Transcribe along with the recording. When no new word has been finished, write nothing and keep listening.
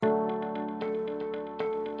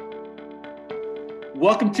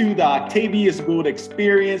Welcome to the Octavius Gould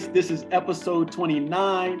Experience. This is episode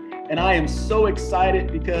 29, and I am so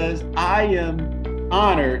excited because I am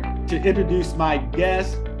honored to introduce my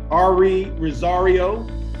guest, Rozario,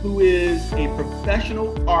 who is a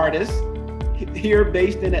professional artist here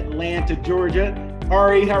based in Atlanta, Georgia.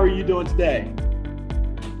 Ari, how are you doing today?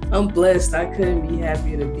 I'm blessed. I couldn't be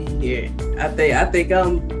happier to be here. I think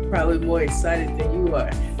I'm probably more excited than you are.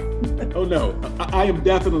 Oh no, I am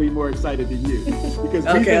definitely more excited than you because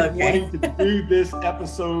we've been wanting to do this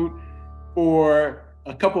episode for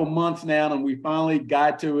a couple of months now, and we finally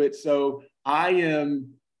got to it. So I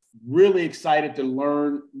am really excited to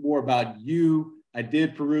learn more about you. I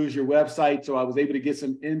did peruse your website, so I was able to get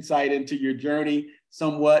some insight into your journey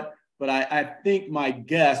somewhat, but I think my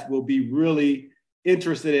guest will be really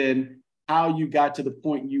interested in how you got to the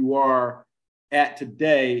point you are at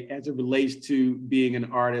today as it relates to being an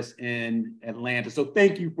artist in Atlanta. So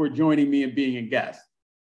thank you for joining me and being a guest.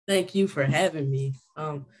 Thank you for having me.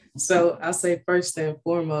 So I'll say first and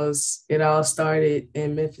foremost, it all started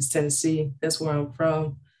in Memphis, Tennessee. That's where I'm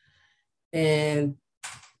from. And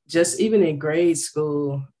just even in grade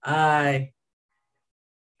school, I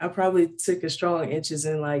probably took a strong interest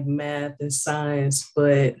in like math and science,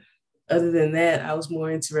 but other than that, I was more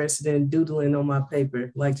interested in doodling on my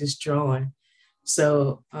paper, like just drawing.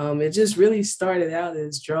 So it just really started out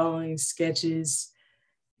as drawing sketches,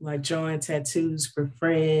 like drawing tattoos for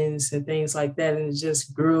friends and things like that. And it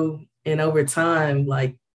just grew. And over time,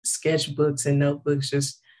 like sketchbooks and notebooks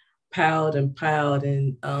just piled and piled.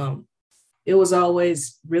 And it was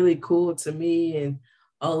always really cool to me and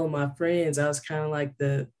all of my friends. I was kind of like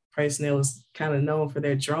the person that was kind of known for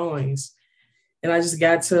their drawings. And I just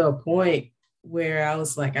got to a point where I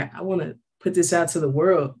was like, I want to put this out to the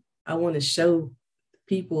world. I want to show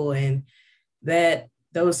people, and that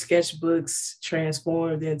those sketchbooks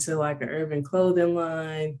transformed into like an urban clothing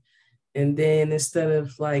line. And then instead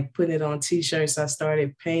of like putting it on t-shirts, I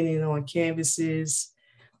started painting on canvases,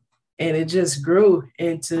 and it just grew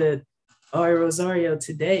into Rozario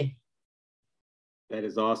today. That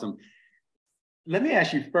is awesome. Let me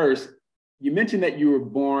ask you first, you mentioned that you were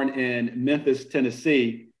born in Memphis,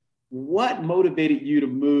 Tennessee. What motivated you to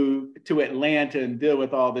move to Atlanta and deal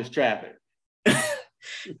with all this traffic?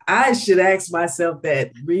 I should ask myself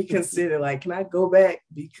that, reconsider, like, can I go back?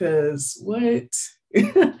 Because what?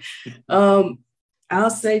 I'll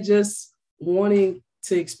say just wanting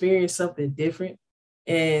to experience something different.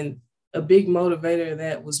 And a big motivator of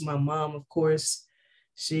that was my mom, of course.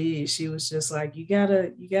 She was just like, you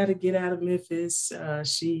gotta get out of Memphis.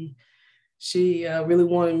 She really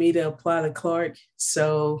wanted me to apply to Clark.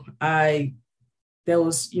 So that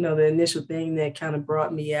was, the initial thing that kind of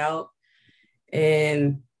brought me out.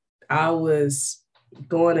 And I was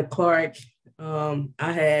going to Clark. I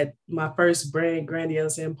had my first brand,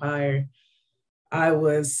 Grandiose Empire. I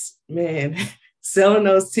was, selling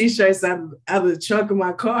those t-shirts out of the trunk of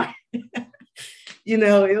my car.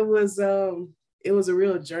 It was a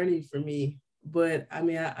real journey for me. But I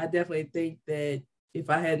definitely think that if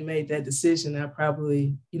I hadn't made that decision, I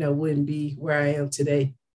probably, wouldn't be where I am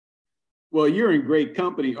today. Well, you're in great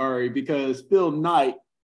company, Ari, because Phil Knight,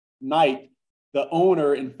 the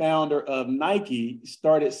owner and founder of Nike,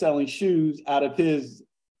 started selling shoes out of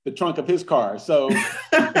the trunk of his car. So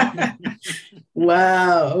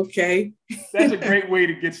wow, okay. That's a great way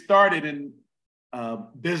to get started in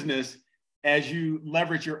business as you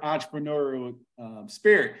leverage your entrepreneurial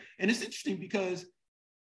spirit. And it's interesting because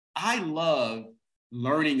I love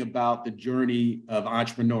learning about the journey of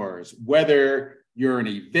entrepreneurs, whether you're an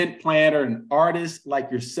event planner, an artist like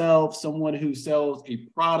yourself, someone who sells a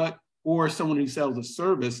product, or someone who sells a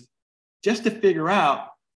service, just to figure out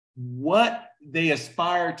what they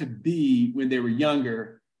aspired to be when they were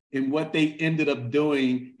younger and what they ended up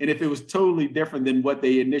doing, and if it was totally different than what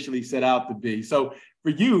they initially set out to be. So for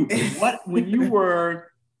you, when you were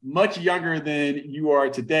much younger than you are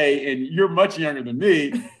today, and you're much younger than me,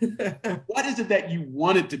 what is it that you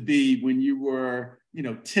wanted to be when you were,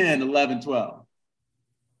 10, 11, 12?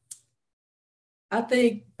 I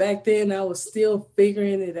think back then I was still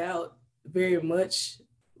figuring it out very much,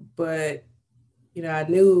 but,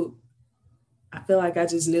 I feel like I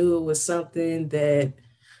just knew it was something that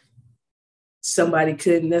somebody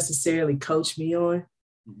couldn't necessarily coach me on,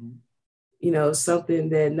 something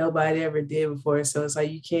that nobody ever did before. So it's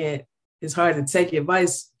like, it's hard to take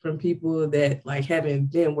advice from people that like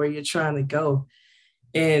haven't been where you're trying to go.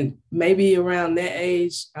 And maybe around that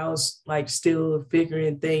age, I was like still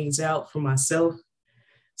figuring things out for myself.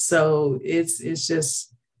 So it's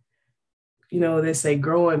just they say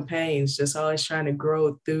growing pains, just always trying to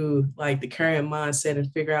grow through like the current mindset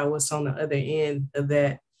and figure out what's on the other end of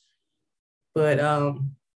that. But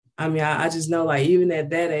I mean, I just know like even at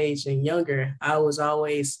that age and younger, I was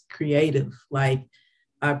always creative. Like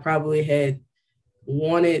I probably had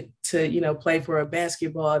wanted to, play for a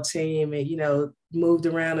basketball team and, moved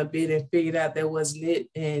around a bit and figured out that wasn't it.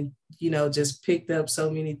 And, just picked up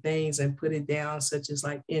so many things and put it down, such as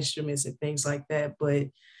like instruments and things like that. But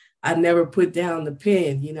I never put down the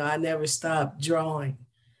pen, I never stopped drawing.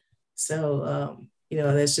 So,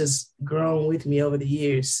 that's just grown with me over the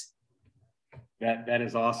years. That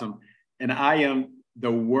is awesome. And I am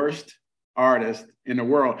the worst artist in the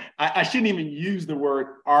world. I shouldn't even use the word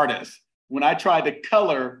artist. When I tried to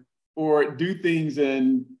color or do things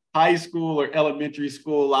in high school or elementary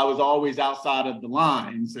school, I was always outside of the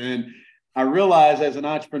lines. And I realized as an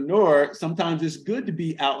entrepreneur, sometimes it's good to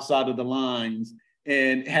be outside of the lines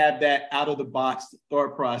and have that out of the box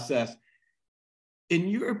thought process. In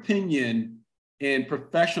your opinion, and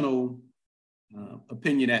professional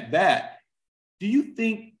opinion at that, do you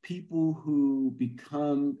think people who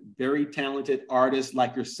become very talented artists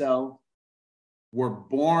like yourself were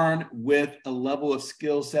born with a level of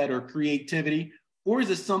skill set or creativity? Or is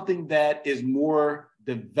it something that is more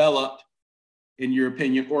developed, in your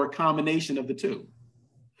opinion, or a combination of the two?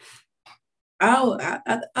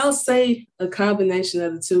 I'll say a combination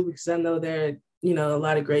of the two, because I know there are, a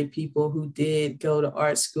lot of great people who did go to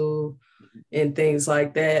art school and things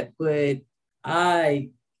like that. But I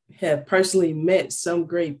have personally met some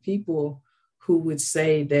great people who would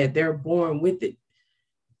say that they're born with it.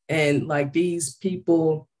 And like these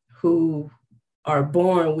people who are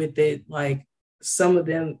born with it, like some of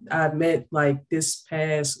them I met like this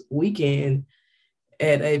past weekend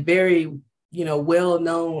at a very,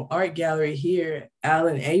 well-known art gallery here,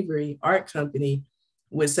 Allen Avery Art Company,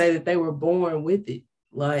 would say that they were born with it.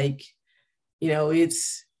 Like,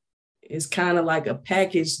 it's kind of like a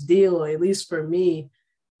package deal, at least for me.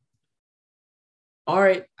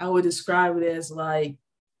 Art, I would describe it as like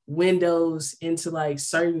windows into like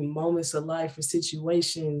certain moments of life or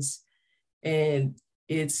situations. And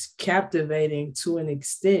it's captivating to an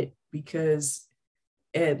extent because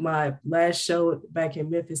at my last show back in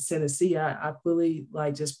Memphis, Tennessee, I fully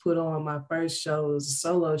like just put on my first show. It was a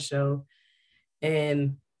solo show.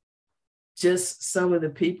 And just some of the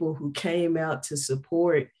people who came out to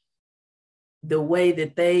support, the way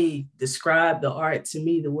that they described the art to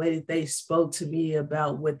me, the way that they spoke to me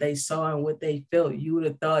about what they saw and what they felt, you would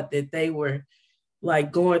have thought that they were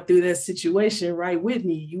like going through that situation right with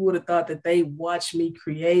me. You would have thought that they watched me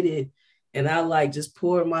create it, and I like just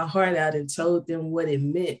poured my heart out and told them what it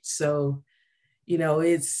meant. So,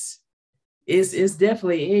 it's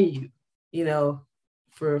definitely in you,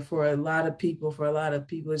 for a lot of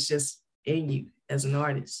people, it's just in you as an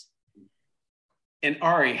artist. And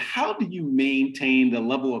Ari, how do you maintain the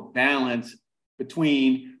level of balance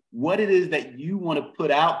between what it is that you want to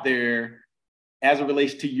put out there as it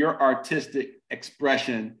relates to your artistic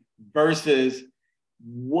expression versus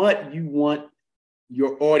what you want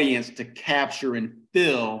your audience to capture and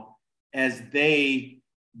feel as they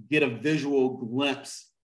get a visual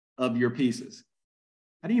glimpse of your pieces?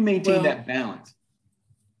 How do you maintain that balance?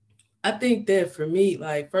 I think that for me,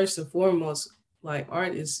 like first and foremost, like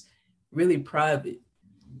art is really private.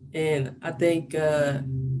 And I think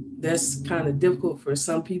that's kind of difficult for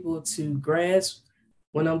some people to grasp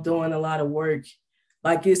when I'm doing a lot of work.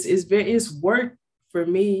 Like it's work for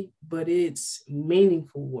me, but it's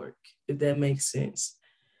meaningful work, if that makes sense.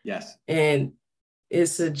 Yes. And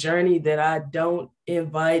it's a journey that I don't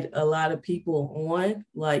invite a lot of people on.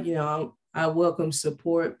 Like, I welcome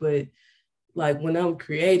support, but like when I'm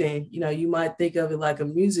creating, you might think of it like a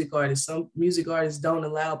music artist. Some music artists don't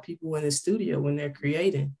allow people in the studio when they're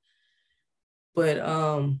creating. But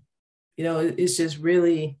it's just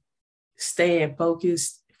really staying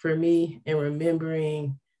focused for me and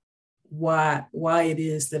remembering why it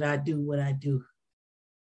is that I do what I do.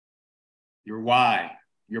 Your why,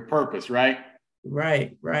 your purpose, right?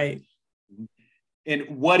 Right.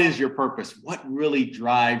 And what is your purpose? What really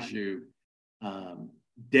drives you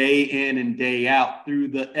day in and day out through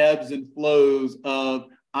the ebbs and flows of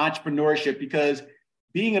entrepreneurship? Because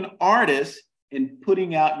being an artist and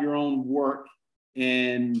putting out your own work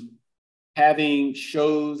and having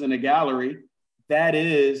shows in a gallery, that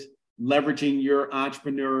is leveraging your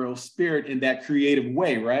entrepreneurial spirit in that creative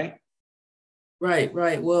way, right?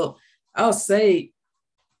 Right. Well, I'll say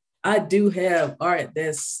I do have art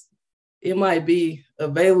it might be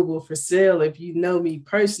available for sale if you know me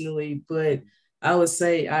personally, but I would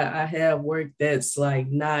say I have work that's like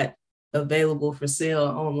not available for sale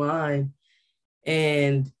online.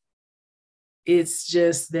 And it's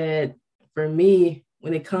just that for me,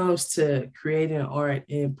 when it comes to creating art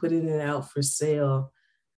and putting it out for sale,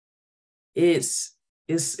 it's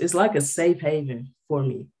it's like a safe haven for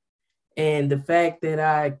me. And the fact that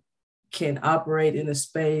I can operate in a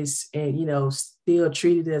space and still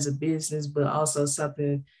treat it as a business, but also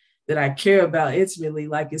something that I care about intimately,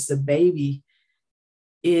 like it's a baby,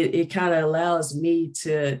 it kind of allows me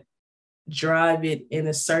to drive it in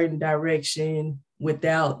a certain direction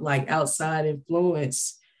without like outside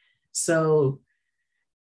influence. So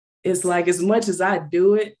it's like, as much as I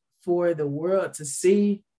do it for the world to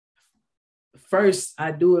see, first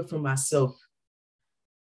I do it for myself.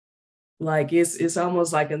 Like it's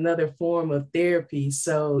almost like another form of therapy.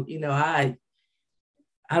 So I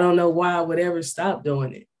don't know why I would ever stop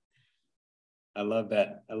doing it. I love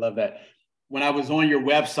that. I love that. When I was on your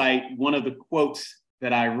website, one of the quotes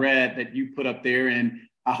that I read that you put up there, and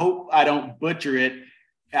I hope I don't butcher it,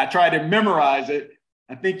 I tried to memorize it.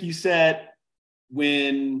 I think you said,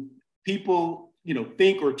 when people,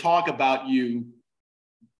 think or talk about you,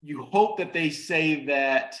 you hope that they say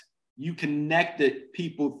that you connected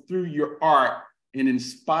people through your art and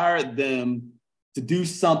inspired them to do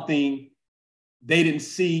something they didn't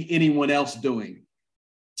see anyone else doing.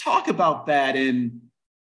 Talk about that and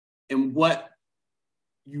what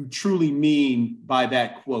you truly mean by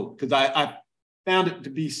that quote, because I found it to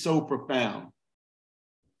be so profound.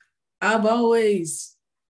 I've always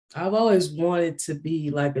I've always wanted to be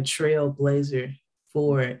like a trailblazer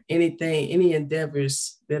for anything, any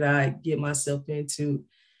endeavors that I get myself into.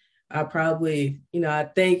 I probably, I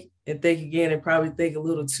think and think again and probably think a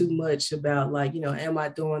little too much about, like, am I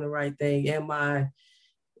doing the right thing? Am I,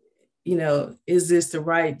 is this the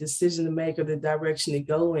right decision to make or the direction to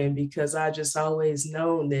go in? Because I just always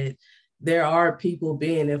known that there are people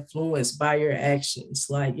being influenced by your actions,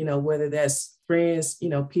 like, whether that's friends,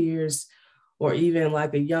 peers, or even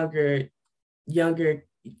like a younger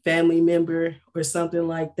family member or something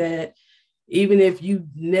like that. Even if you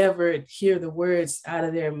never hear the words out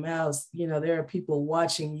of their mouths, there are people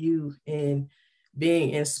watching you and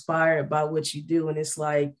being inspired by what you do. And it's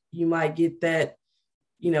like, you might get that,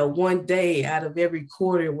 one day out of every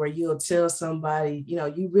quarter where you'll tell somebody,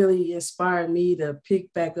 you really inspired me to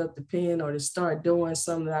pick back up the pen or to start doing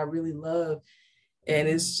something that I really love. And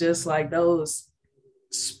it's just like those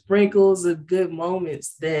sprinkles of good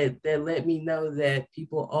moments that let me know that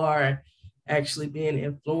people are actually being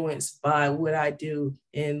influenced by what I do.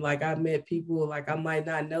 And like, I met people, like, I might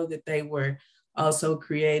not know that they were also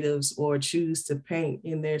creatives or choose to paint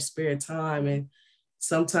in their spare time. And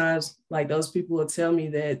sometimes, like, those people will tell me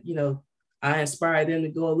that, I inspire them to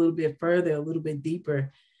go a little bit further, a little bit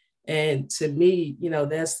deeper. And to me,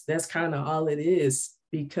 that's kind of all it is.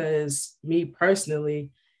 Because me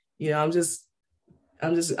personally, I'm just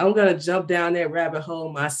I'm gonna jump down that rabbit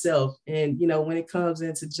hole myself. And when it comes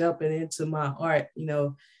into jumping into my art,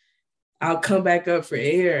 I'll come back up for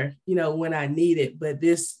air, when I need it. But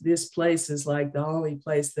this place is like the only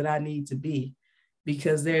place that I need to be,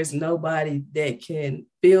 because there's nobody that can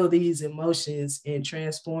feel these emotions and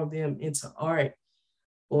transform them into art.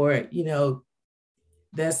 Or,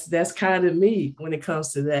 that's kind of me when it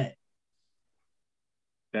comes to that.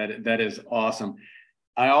 That is awesome.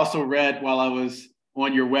 I also read while I was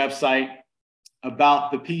on your website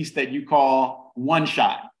about the piece that you call One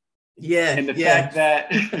Shot. Yeah. And the Yeah. fact that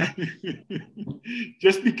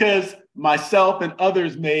just because myself and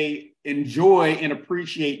others may enjoy and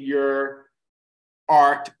appreciate your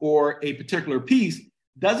art or a particular piece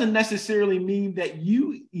doesn't necessarily mean that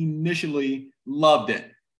you initially loved it.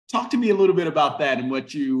 Talk to me a little bit about that and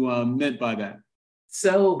what you meant by that.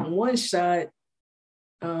 So One Shot,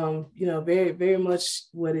 very, very much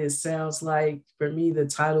what it sounds like. For me, the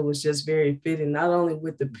title was just very fitting, not only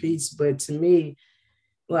with the piece, but to me,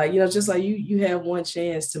 like, just like you have one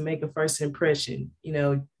chance to make a first impression.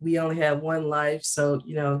 We only have one life. So,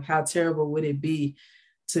 how terrible would it be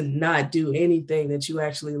to not do anything that you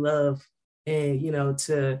actually love, and,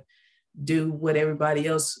 to do what everybody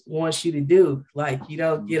else wants you to do? Like, you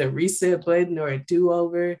don't get a reset button or a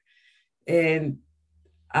do-over. And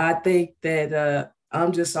I think that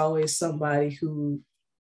I'm just always somebody who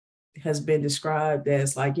has been described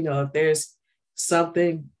as, like, if there's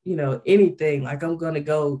something, anything, like, I'm going to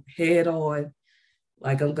go head on,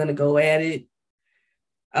 like, I'm going to go at it.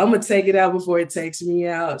 I'm going to take it out before it takes me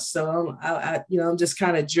out. So I'm just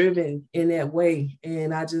kind of driven in that way.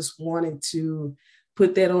 And I just wanted to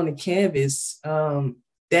put that on the canvas.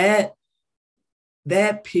 That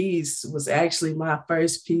piece was actually my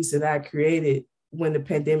first piece that I created when the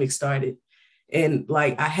pandemic started. And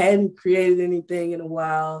like, I hadn't created anything in a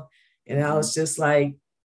while. And I was just like,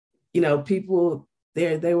 people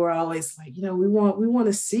there, they were always like, we want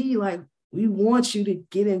to see, like, we want you to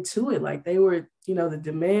get into it. Like they were, the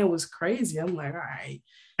demand was crazy. I'm like, all right,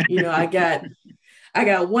 I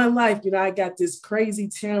got one life, I got this crazy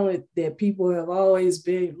talent that people have always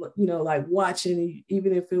been, like watching,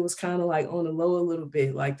 even if it was kind of like on the low a little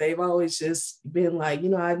bit. Like they've always just been like,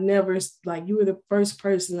 I've never, like, you were the first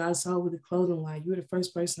person I saw with the clothing line. You were the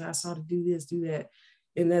first person I saw to do this, do that.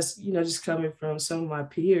 And that's, just coming from some of my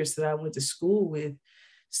peers that I went to school with.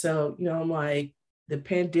 So, I'm like, the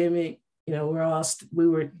pandemic, we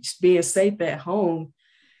were being safe at home.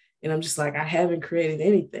 And I'm just like, I haven't created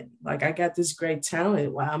anything. Like, I got this great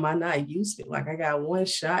talent. Why am I not using it? Like, I got one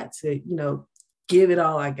shot to, give it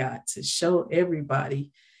all I got to show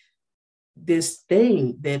everybody this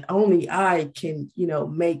thing that only I can,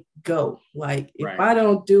 make go. Like, if Right. I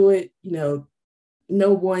don't do it, no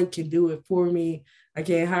one can do it for me. I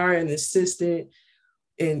can't hire an assistant.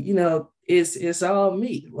 And, it's all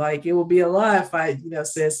me. Like, it would be a lie if I,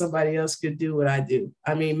 said somebody else could do what I do.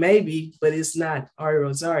 I mean, maybe, but it's not Ari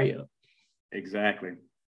Rozario. Exactly.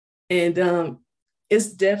 And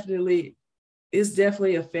it's definitely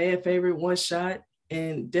a fan favorite, one shot,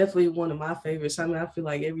 and definitely one of my favorites. I mean, I feel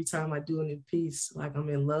like every time I do a new piece, like I'm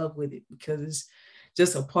in love with it because it's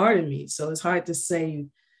just a part of me. So it's hard to say,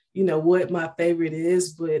 what my favorite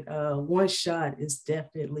is, but one shot is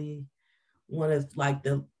definitely one of like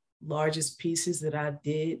the largest pieces that I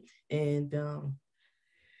did. And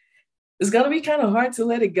it's going to be kind of hard to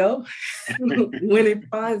let it go when it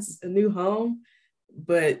finds a new home,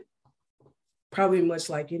 but probably much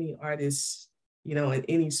like any artist, in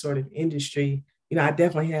any sort of industry, I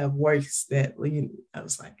definitely have works that I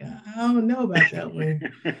was like, I don't know about that one.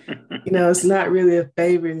 It's not really a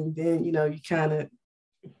favorite. And then, you kind of,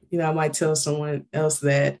 I might tell someone else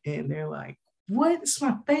that and they're like, what? It's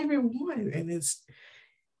my favorite one. And it's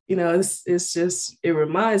just, it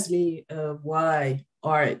reminds me of why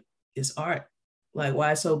art is art, like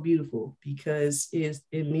why it's so beautiful, because it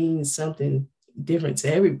means something different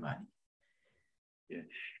to everybody. Yeah.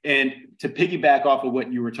 And to piggyback off of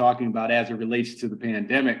what you were talking about as it relates to the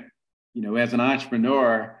pandemic, as an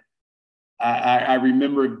entrepreneur, I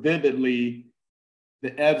remember vividly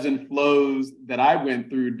the ebbs and flows that I went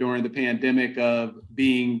through during the pandemic of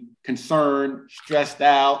being concerned, stressed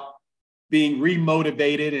out, being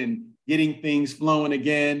remotivated and getting things flowing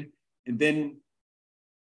again, and then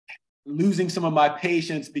losing some of my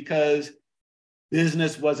patience because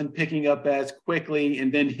business wasn't picking up as quickly,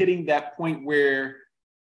 and then hitting that point where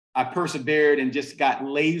I persevered and just got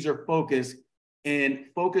laser focused and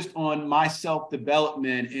focused on my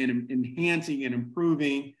self-development and enhancing and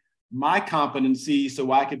improving my competency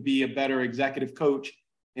so I could be a better executive coach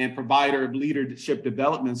and provider of leadership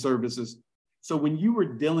development services. So when you were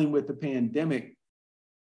dealing with the pandemic,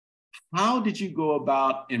 how did you go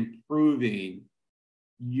about improving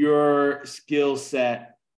your skill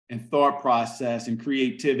set and thought process and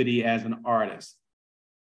creativity as an artist?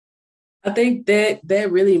 I think that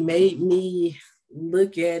really made me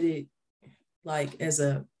look at it like as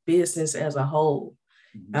a business as a whole.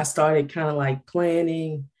 Mm-hmm. I started kind of like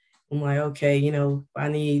planning. I'm like, okay, I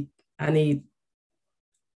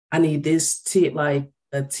need this like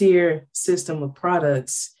a tier system of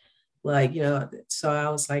products. Like, so I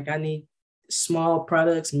was like, I need small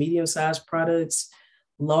products, medium-sized products,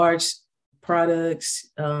 large products,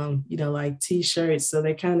 like t-shirts. So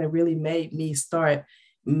they kind of really made me start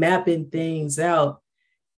mapping things out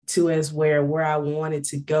to as where I wanted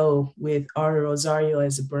to go with Art Rozario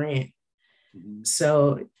as a brand. Mm-hmm.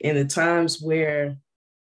 So in the times where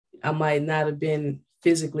I might not have been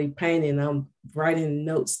physically painting, I'm writing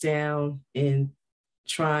notes down and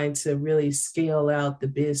trying to really scale out the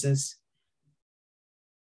business.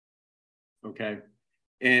 Okay.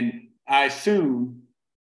 And I assume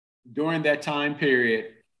during that time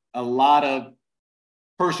period, a lot of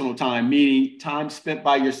personal time, meaning time spent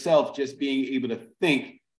by yourself, just being able to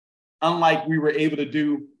think, unlike we were able to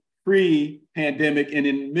do pre-pandemic and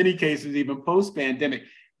in many cases, even post-pandemic.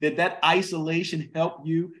 Did that isolation help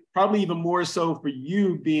you? Probably even more so for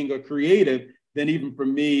you being a creative than even for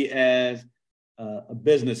me as a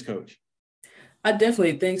business coach. I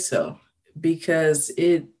definitely think so, because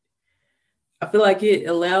I feel like it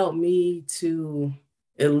allowed me to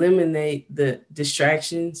eliminate the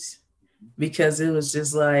distractions, because it was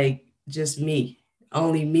just me,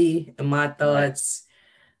 only me and my thoughts. Right.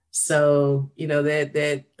 So,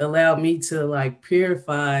 that allowed me to like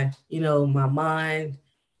purify, my mind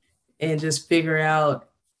and just figure out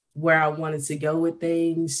where I wanted to go with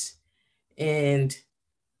things. And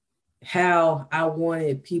how I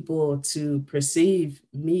wanted people to perceive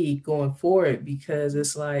me going forward, because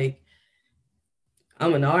it's like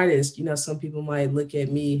I'm an artist. Some people might look at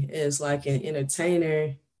me as like an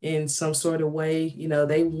entertainer in some sort of way.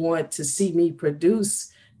 They want to see me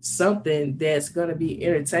produce something that's going to be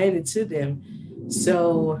entertaining to them.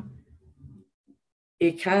 So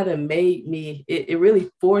it kind of made me, it really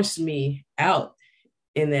forced me out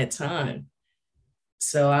in that time.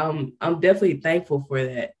 So I'm definitely thankful for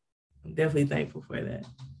that. I'm definitely thankful for that.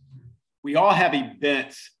 We all have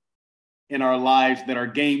events in our lives that are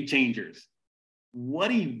game changers.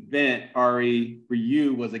 What event, Ari, for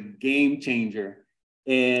you was a game changer?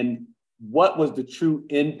 And what was the true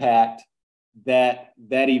impact that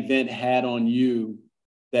that event had on you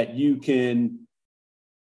that you can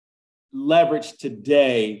leverage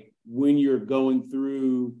today when you're going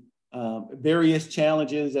through various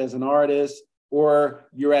challenges as an artist, or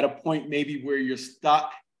you're at a point maybe where you're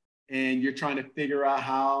stuck and you're trying to figure out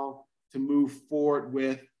how to move forward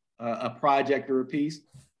with a project or a piece?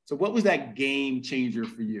 So what was that game changer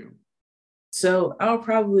for you? So I'll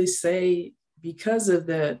probably say, because of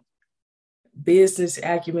the business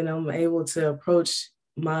acumen I'm able to approach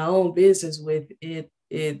my own business with,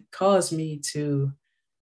 it caused me to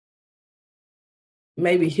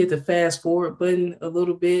maybe hit the fast forward button a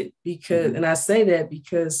little bit, because, and I say that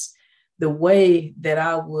because the way that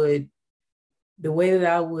I would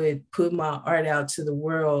put my art out to the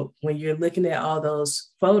world, when you're looking at all those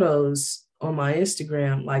photos on my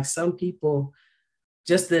Instagram, like some people,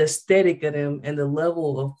 just the aesthetic of them and the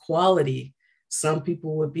level of quality, some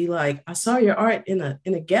people would be like, I saw your art in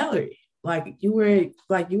a gallery. Like you were in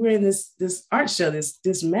this art show,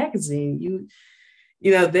 this magazine.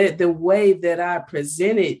 That the way that I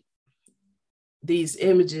presented these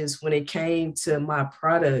images when it came to my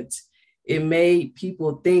product, it made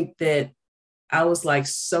people think that I was like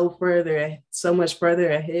so much further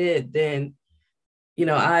ahead than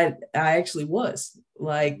I actually was.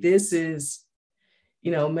 Like, this is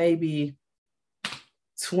maybe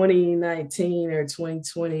 2019 or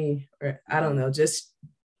 2020, or I don't know, just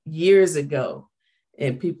years ago.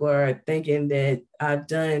 And people are thinking that I've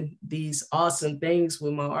done these awesome things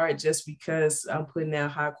with my art just because I'm putting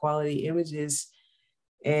out high quality images.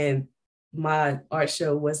 And my art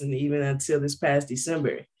show wasn't even until this past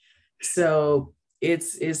December. So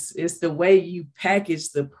it's the way you package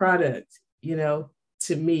the product,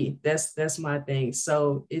 to me, that's my thing.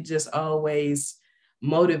 So it just always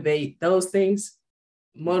those things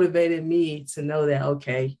motivated me to know that,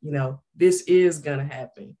 okay, this is gonna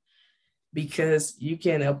happen, because you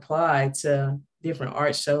can apply to different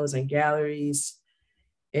art shows and galleries,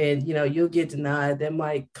 and you'll get denied. That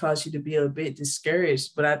might cause you to be a bit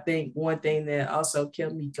discouraged. But I think one thing that also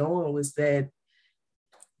kept me going was that,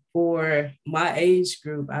 for my age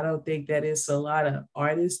group, I don't think that it's a lot of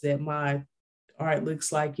artists that my art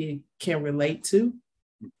looks like it can relate to.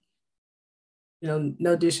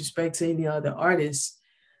 No disrespect to any other artists,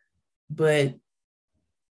 but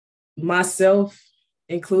myself,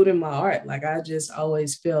 including my art, like, I just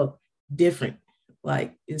always felt different.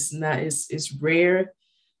 Like, it's rare,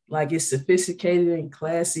 like it's sophisticated and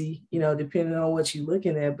classy, depending on what you're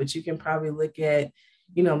looking at. But you can probably look at,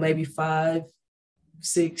 maybe 5,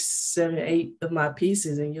 6, 7, 8 of my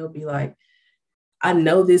pieces, and you'll be like, I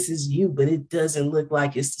know this is you, but it doesn't look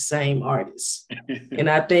like it's the same artist. And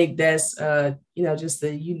I think that's, just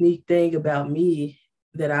the unique thing about me,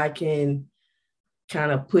 that I can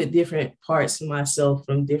kind of put different parts of myself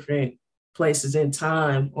from different places in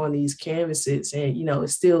time on these canvases. And, it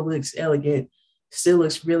still looks elegant, still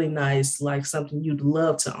looks really nice, like something you'd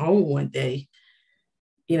love to own one day.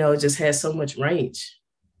 It just has so much range.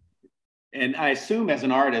 And I assume as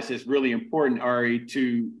an artist, it's really important, Ari,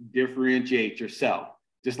 to differentiate yourself.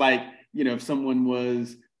 Just like, if someone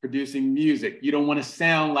was producing music, you don't want to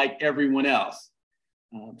sound like everyone else.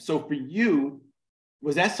 So for you,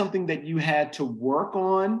 was that something that you had to work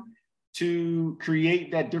on to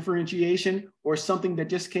create that differentiation, or something that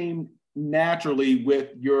just came naturally with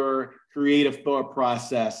your creative thought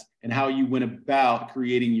process and how you went about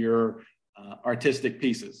creating your artistic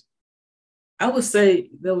pieces? I would say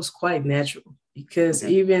that was quite natural, because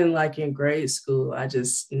Okay. even like in grade school, I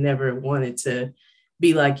just never wanted to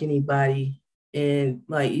be like anybody. And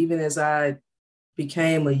like, even as I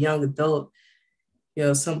became a young adult,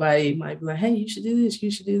 somebody might be like, hey, you should do this,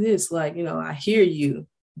 you should do this. Like, I hear you,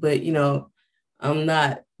 but, I'm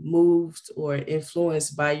not moved or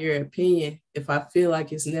influenced by your opinion. If I feel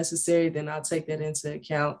like it's necessary, then I'll take that into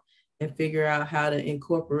account and figure out how to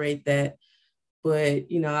incorporate that. But,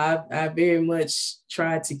 I very much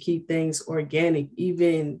try to keep things organic,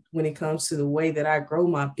 even when it comes to the way that I grow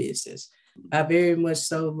my business. I very much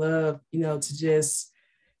so love, to just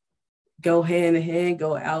go hand in hand,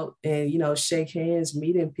 go out and, shake hands,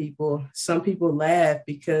 meeting people. Some people laugh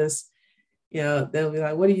because, they'll be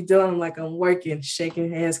like, what are you doing? I'm like, I'm working,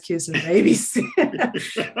 shaking hands, kissing babies.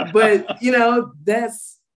 But,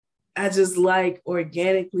 I just like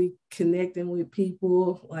organically connecting with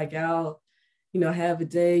people. Like I'll, have a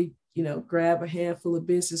day, grab a handful of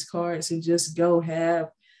business cards and just go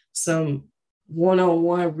have some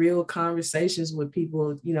one-on-one real conversations with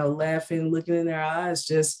people, laughing, looking in their eyes,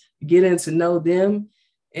 just getting to know them.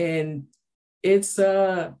 And it's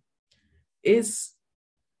I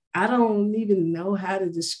don't even know how to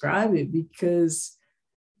describe it, because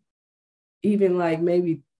even like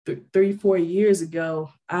maybe 3-4 years ago,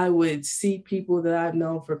 I would see people that I've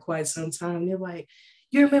known for quite some time. They're like,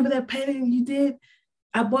 you remember that painting you did?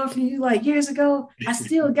 I bought from you like years ago. I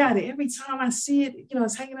still got it. Every time I see it,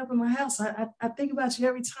 it's hanging up in my house. I think about you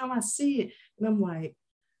every time I see it. And I'm like,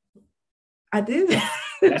 I did that.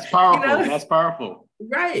 That's powerful. That's powerful.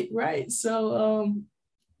 Right. So,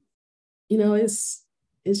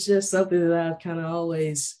 it's just something that I've kind of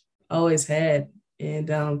always had.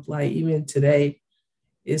 And like even today,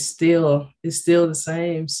 it's still the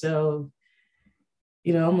same. So,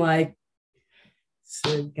 I'm like, it's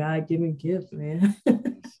a God-given gift, man.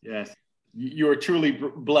 Yes. You are truly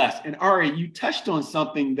blessed. And Ari, you touched on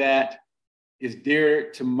something that is dear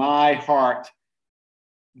to my heart,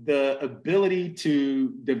 the ability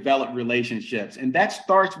to develop relationships. And that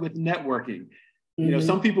starts with networking. Mm-hmm.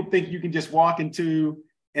 Some people think you can just walk into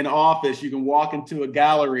an office, you can walk into a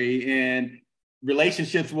gallery and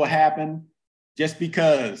relationships will happen just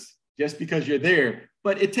because you're there.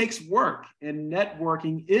 But it takes work, and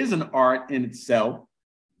networking is an art in itself.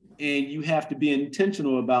 And you have to be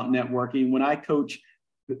intentional about networking. When I coach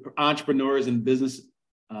entrepreneurs and business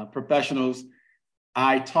professionals,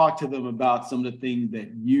 I talk to them about some of the things that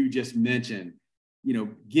you just mentioned,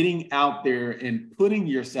 getting out there and putting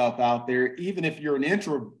yourself out there. Even if you're an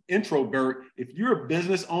introvert, if you're a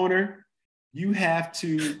business owner, you have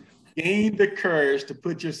to gain the courage to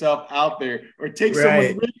put yourself out there, or take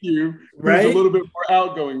someone with you who's a little bit more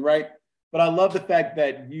outgoing, right? But I love the fact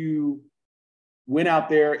that you went out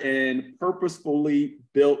there and purposefully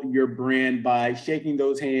built your brand by shaking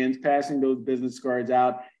those hands, passing those business cards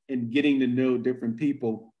out, and getting to know different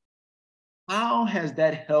people. How has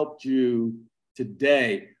that helped you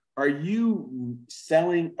today? Are you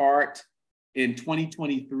selling art in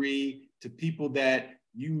 2023 to people that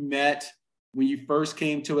you met when you first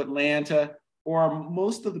came to Atlanta, or are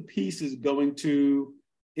most of the pieces going to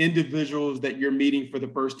individuals that you're meeting for the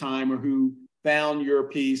first time, or who found your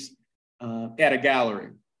piece at a gallery?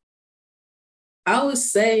 I would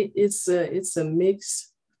say it's a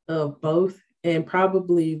mix of both, and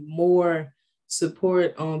probably more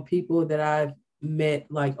support on people that I've met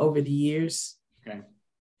like over the years. Okay.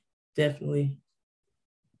 Definitely.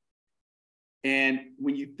 And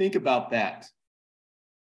when you think about that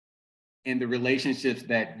and the relationships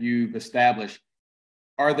that you've established,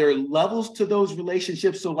 are there levels to those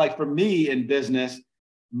relationships? So like for me in business,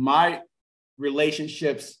 my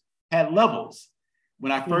relationships had levels.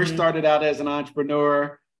 When I first started out as an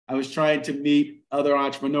entrepreneur, I was trying to meet other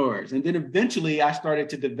entrepreneurs. And then eventually I started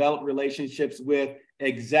to develop relationships with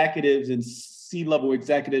executives and C-level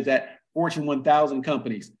executives at Fortune 1000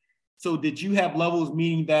 companies. So did you have levels,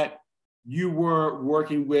 meaning that you were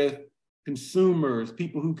working with consumers,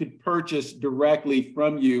 people who could purchase directly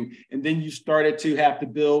from you, and then you started to have to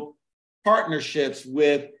build partnerships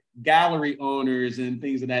with gallery owners and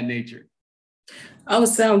things of that nature? I would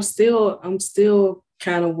say I'm still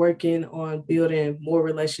kind of working on building more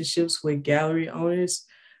relationships with gallery owners,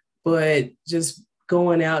 but just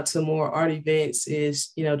going out to more art events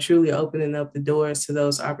is, truly opening up the doors to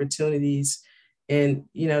those opportunities. And,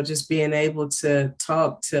 just being able to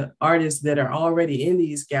talk to artists that are already in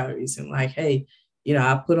these galleries and like, hey,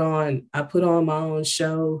 I put on my own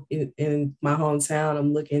show in my hometown.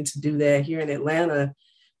 I'm looking to do that here in Atlanta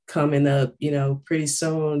coming up, pretty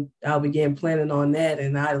soon. I'll begin planning on that.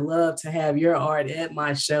 And I'd love to have your art at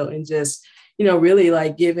my show, and just, really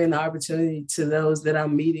like giving the opportunity to those that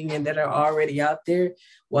I'm meeting and that are already out there,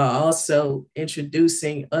 while also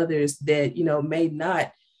introducing others that, may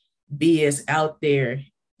not be as out there,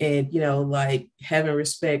 and, like having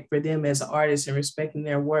respect for them as artists and respecting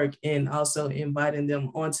their work, and also inviting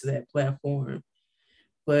them onto that platform.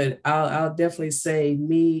 But I'll definitely say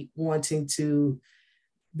me wanting to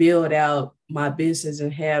build out my business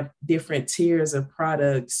and have different tiers of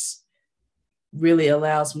products really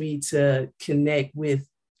allows me to connect with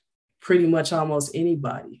pretty much almost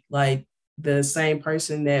anybody. Like the same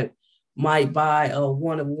person that might buy a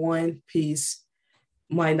one of one piece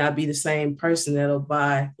might not be the same person that'll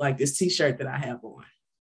buy like this t-shirt that I have on.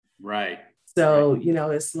 Right. So, you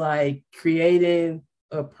know, it's like creating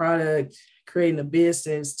a product, creating a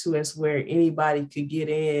business to us where anybody could get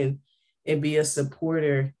in and be a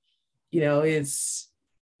supporter. You know, it's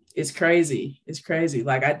crazy. It's crazy.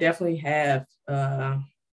 Like I definitely have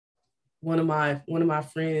one of my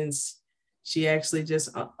friends, she actually just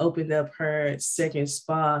opened up her second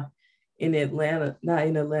spa in Atlanta, not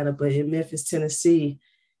in Atlanta, but in Memphis, Tennessee.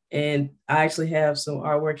 And I actually have some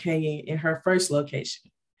artwork hanging in her first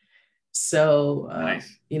location. So,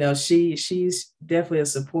 Nice. you know, she's definitely a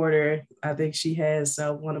supporter. I think she has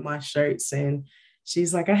one of my shirts, and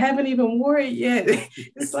she's like, I haven't even wore it yet.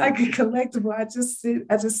 It's like a collectible. I just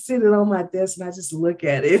sit it on my desk and I just look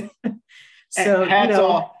at it. So, you Hats know,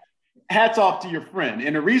 off. Hats off to your friend.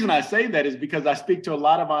 And the reason I say that is because I speak to a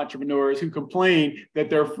lot of entrepreneurs who complain that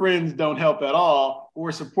their friends don't help at all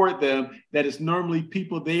or support them, that it's normally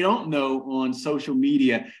people they don't know on social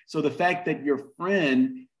media. So the fact that your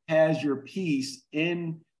friend has your piece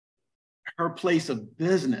in her place of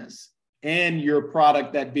business and your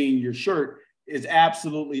product, that being your shirt, is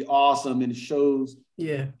absolutely awesome, and it shows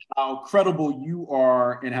how credible you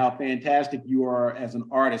are and how fantastic you are as an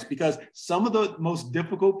artist. Because some of the most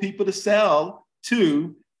difficult people to sell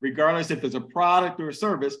to, regardless if it's a product or a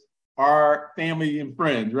service, are family and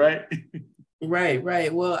friends, right?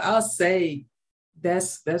 Right. Well, I'll say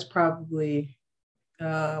that's probably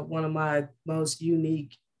one of my most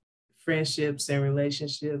unique friendships and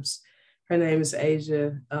relationships. Her name is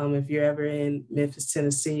Asia. If you're ever in Memphis,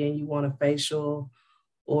 Tennessee, and you want a facial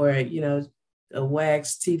or, you know, a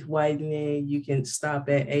wax, teeth whitening, you can stop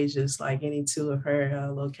at Asia's, like any two of her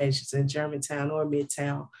locations in Germantown or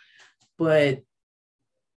Midtown. But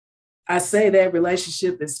I say that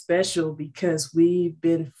relationship is special because we've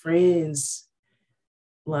been friends,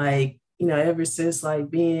 like, you know, ever since like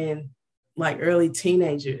being like early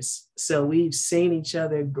teenagers. So we've seen each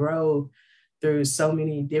other grow through so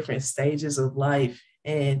many different stages of life.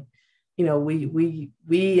 And, you know, we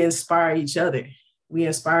inspire each other. We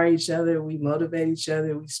inspire each other, we motivate each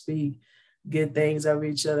other, we speak good things over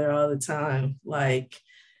each other all the time. Like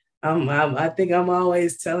I think I'm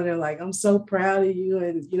always telling her, like, I'm so proud of you.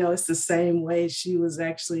 And, you know, it's the same way she was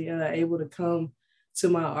actually able to come to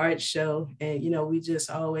my art show. And, you know, we just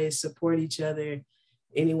always support each other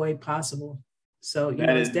any way possible. So, you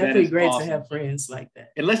know, it's That definitely is great to awesome. have friends like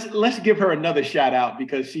that. And let's give her another shout out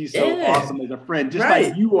because she's so Yeah, awesome as a friend, just like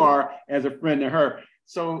right. you are as a friend to her.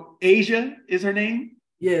 So Asia is her name?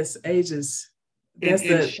 Yes, Ages. And,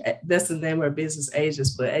 That's the name of her business,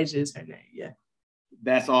 Ages, but Asia is her name. Yeah.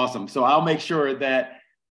 that's awesome. So I'll make sure that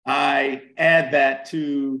I add that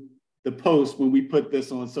to the post when we put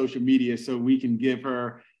this on social media so we can give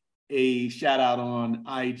her a shout out on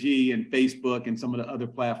IG and Facebook and some of the other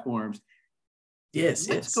platforms.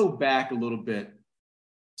 Let's go back a little bit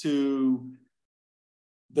to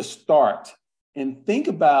the start and think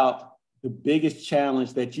about the biggest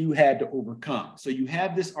challenge that you had to overcome. So you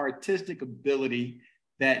have this artistic ability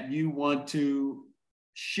that you want to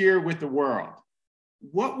share with the world.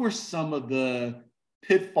 What were some of the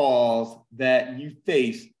pitfalls that you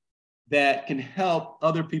faced that can help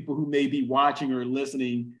other people who may be watching or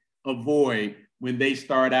listening avoid when they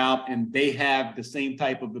start out and they have the same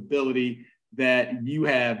type of ability that you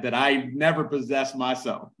have that I never possessed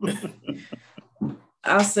myself?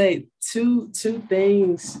 I'll say two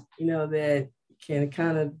things, you know, that can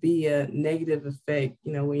kind of be a negative effect,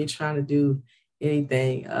 you know, when you're trying to do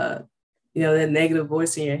anything. You know, that negative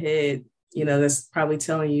voice in your head, you know, that's probably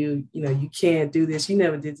telling you, you know, you can't do this. You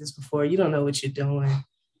never did this before. You don't know what you're doing.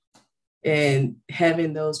 And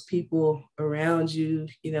having those people around you,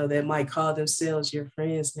 you know, that might call themselves your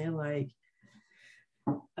friends, and they're like,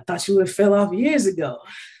 I thought you would have fell off years ago.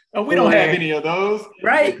 Oh, we don't have any of those.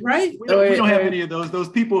 Right. We don't have any of those. Those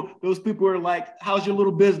people are like, how's your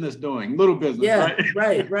little business doing? Little business, yeah,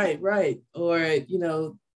 right? right. Or, you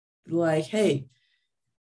know, like, hey,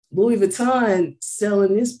 Louis Vuitton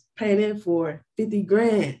selling this painting for 50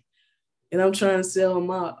 grand. And I'm trying to sell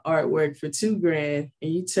my artwork for 2 grand.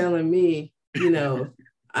 And you telling me, you know,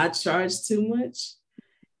 I charge too much.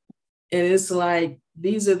 And it's like,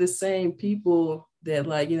 these are the same people that,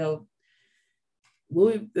 like, you know,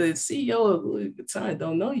 the CEO of Louis Vuitton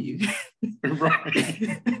don't know you.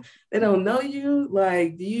 Right. They don't know you.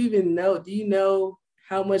 Like, do you know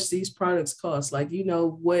how much these products cost? Like, do you know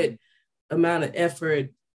what amount of effort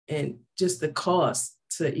and just the cost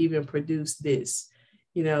to even produce this?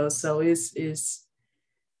 So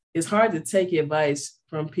it's hard to take advice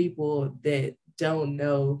from people that don't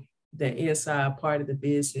know the inside part of the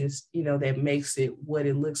business, that makes it what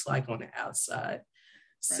it looks like on the outside. Right.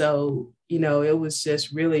 So, it was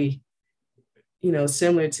just really,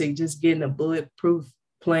 similar to just getting a bulletproof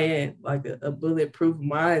plan, like a bulletproof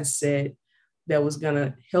mindset that was going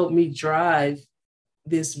to help me drive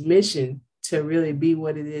this mission to really be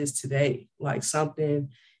what it is today, like something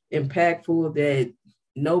impactful that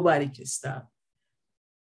nobody can stop.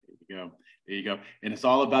 There you go. And it's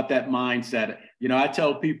all about that mindset. I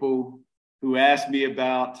tell people who ask me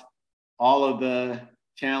about all of the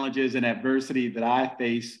challenges and adversity that I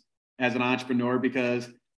face as an entrepreneur, because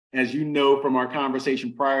as you know from our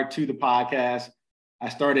conversation prior to the podcast, I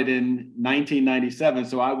started in 1997.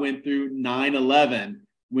 So I went through 9/11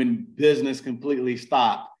 when business completely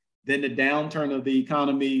stopped. Then the downturn of the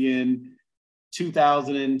economy in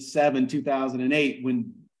 2007, 2008,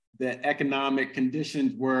 when the economic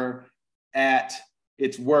conditions were at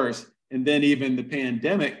its worst, and then even the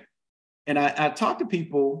pandemic. And I talk to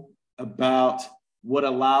people about what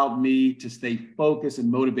allowed me to stay focused and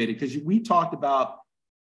motivated, because we talked about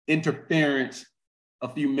interference a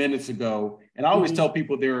few minutes ago. And I always tell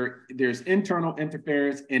people there's internal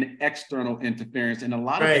interference and external interference. And a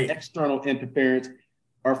lot of the external interference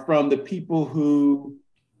are from the people who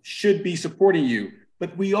should be supporting you.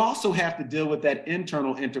 But we also have to deal with that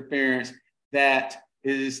internal interference that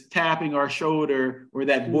is tapping our shoulder, or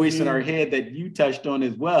that voice in our head that you touched on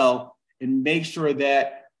as well, and make sure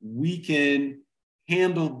that we can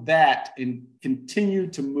handle that and continue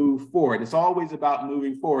to move forward. It's always about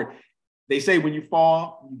moving forward. They say when you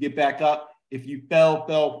fall, you get back up. If you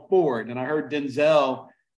fell forward. And I heard Denzel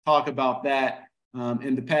talk about that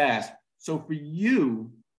in the past. So for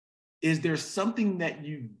you, is there something that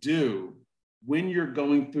you do when you're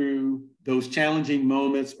going through those challenging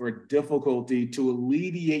moments or difficulty to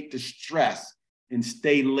alleviate the stress and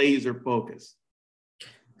stay laser focused?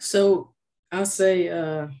 So I'll say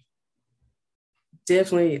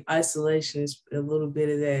definitely isolation is a little bit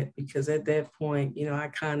of that, because at that point, I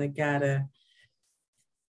kind of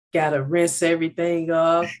gotta rinse everything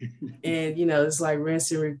off. And, it's like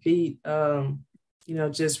rinse and repeat,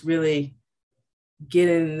 just really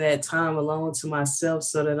getting that time alone to myself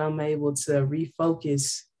so that I'm able to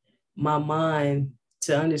refocus my mind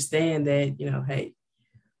to understand that, hey,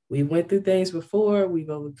 we went through things before,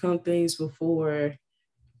 we've overcome things before,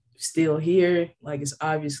 still here. Like, it's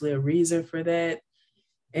obviously a reason for that.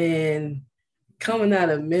 And coming out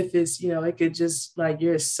of Memphis, it could just, like,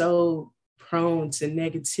 you're so prone to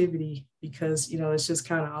negativity because, it's just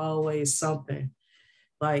kind of always something,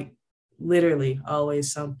 like literally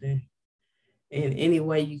always something in any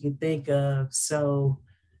way you can think of. So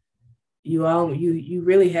you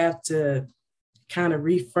really have to kind of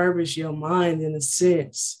refurbish your mind in a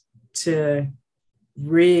sense to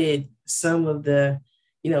rid some of the,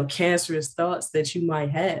 cancerous thoughts that you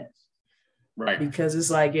might have. Right. Because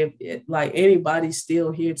it's like, if like anybody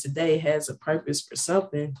still here today has a purpose for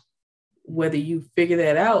something, whether you figure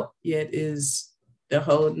that out yet is the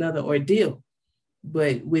whole nother ordeal.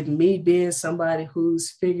 But with me being somebody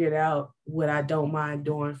who's figured out what I don't mind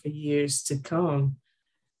doing for years to come,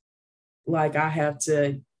 like I have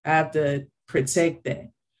to protect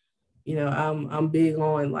that. I'm big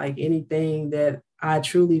on, like, anything that I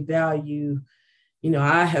truly value,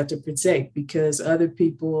 I have to protect, because other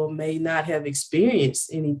people may not have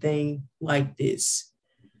experienced anything like this.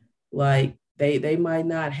 Like they might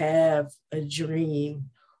not have a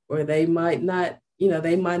dream, or they might not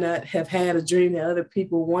have had a dream that other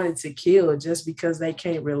people wanted to kill just because they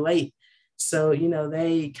can't relate. So,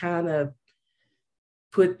 they kind of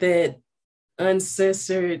put that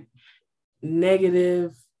uncensored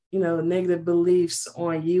negative beliefs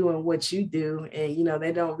on you and what you do. And,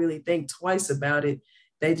 they don't really think twice about it.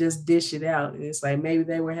 They just dish it out. And it's like, maybe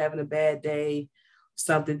they were having a bad day,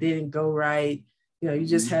 something didn't go right. You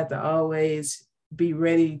just have to always be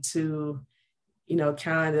ready to,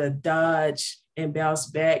 kind of dodge and bounce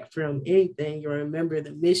back from anything, or remember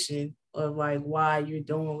the mission of, like, why you're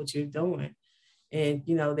doing what you're doing. And,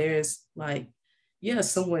 there's like, yeah,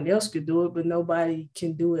 someone else could do it, but nobody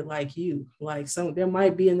can do it like you. Like, there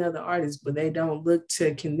might be another artist, but they don't look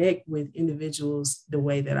to connect with individuals the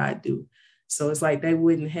way that I do. So it's like they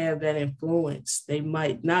wouldn't have that influence. They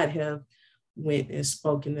might not have went and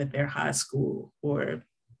spoken at their high school, or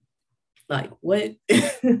like what?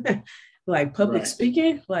 Like public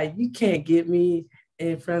speaking. Like, you can't get me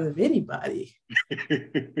in front of anybody.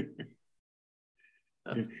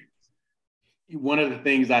 One of the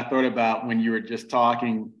things I thought about when you were just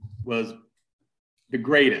talking was the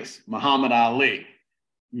greatest, Muhammad Ali.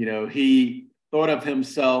 He thought of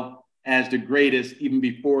himself as the greatest even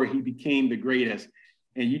before he became the greatest.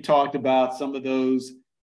 And you talked about some of those,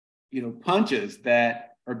 punches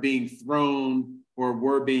that are being thrown or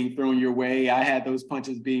were being thrown your way. I had those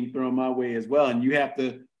punches being thrown my way as well. And you have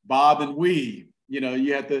to bob and weave.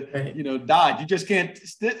 You have to, dodge. You just can't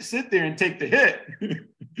sit there and take the hit.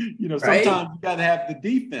 Sometimes you got to have the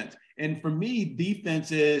defense. And for me,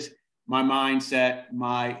 defense is my mindset,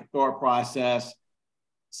 my thought process,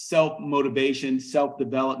 self-motivation,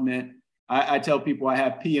 self-development. I tell people I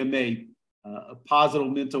have PMA, a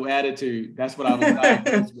positive mental attitude. That's what I was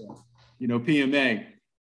diagnosed with, PMA.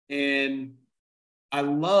 And I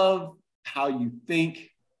love how you think,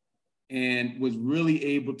 and was really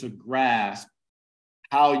able to grasp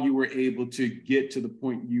how you were able to get to the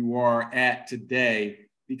point you are at today,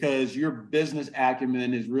 because your business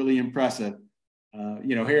acumen is really impressive.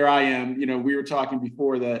 Here I am, we were talking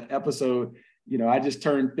before the episode, I just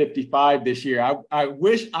turned 55 this year. I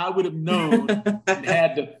wish I would have known and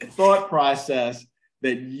had the thought process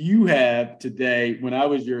that you have today when I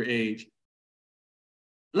was your age.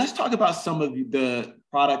 Let's talk about some of the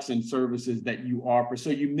products and services that you offer. So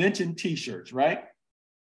you mentioned t-shirts, right?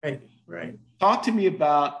 Right. Talk to me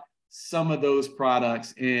about some of those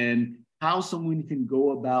products and how someone can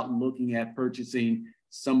go about looking at purchasing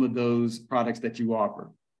some of those products that you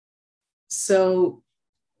offer. So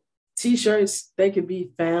t-shirts, they could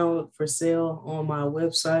be found for sale on my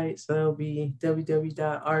website. So it'll be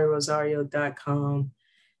www.rozario.com.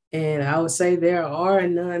 And I would say there are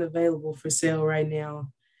none available for sale right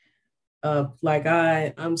now. I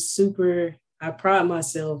pride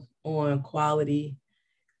myself on quality,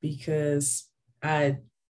 because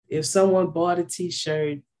if someone bought a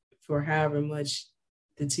t-shirt for however much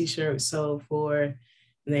the t-shirt sold for, and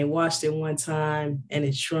they washed it one time and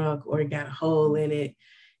it shrunk or it got a hole in it,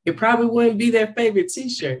 it probably wouldn't be their favorite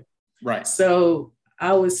t-shirt. Right. So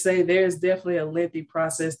I would say there's definitely a lengthy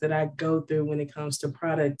process that I go through when it comes to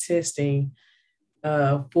product testing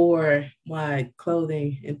for my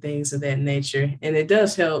clothing and things of that nature. And it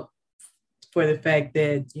does help for the fact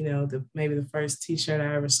that, maybe the first t-shirt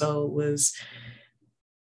I ever sold was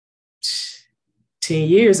 10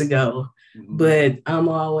 years ago, but I'm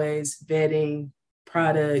always vetting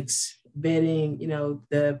products, vetting,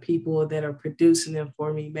 the people that are producing them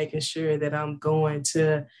for me, making sure that I'm going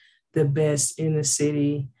to the best in the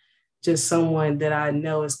city, just someone that I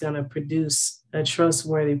know is going to produce a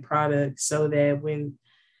trustworthy product, so that when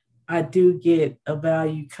I do get a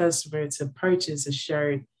value customer to purchase a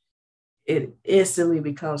shirt, it instantly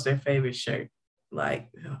becomes their favorite shirt. Like,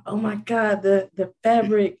 oh my God, the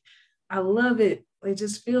fabric, I love it. It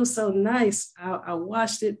just feels so nice. I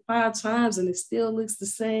washed it 5 times and it still looks the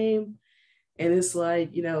same. And it's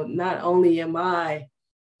like, not only am I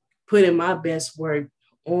putting my best work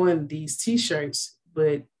on these t-shirts,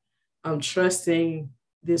 but I'm trusting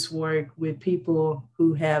this work with people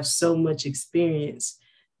who have so much experience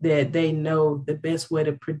that they know the best way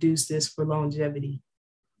to produce this for longevity.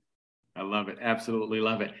 I love it. Absolutely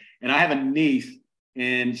love it. And I have a niece,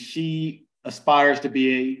 and she aspires to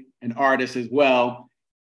be an artist as well.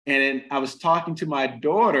 And I was talking to my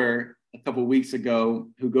daughter a couple of weeks ago,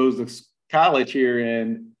 who goes to college here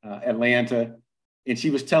in Atlanta. And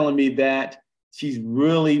she was telling me that she's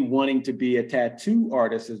really wanting to be a tattoo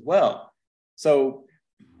artist as well. So,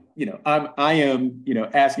 I am,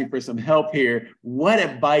 asking for some help here. What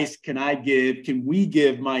advice can we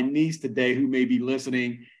give my niece today who may be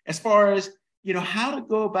listening, as far as, how to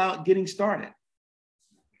go about getting started?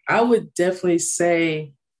 I would definitely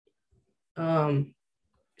say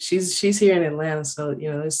she's here in Atlanta. So,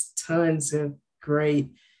 there's tons of great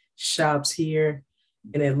shops here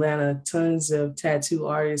in Atlanta, tons of tattoo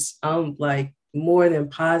artists. I'm like more than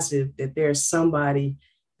positive that there's somebody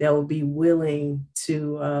that will be willing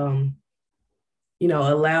to,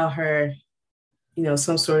 allow her,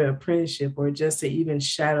 some sort of apprenticeship, or just to even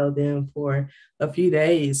shadow them for a few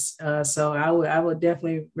days. So I would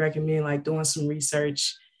definitely recommend like doing some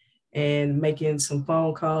research and making some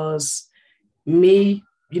phone calls. Me,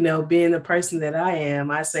 being the person that I am,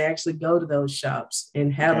 I say actually go to those shops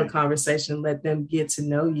and have a conversation, let them get to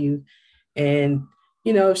know you. And,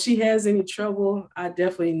 if she has any trouble, I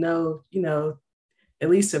definitely know, at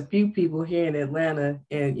least a few people here in Atlanta,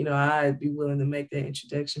 and, I'd be willing to make that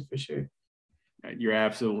introduction for sure. You're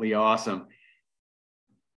absolutely awesome.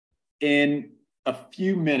 In a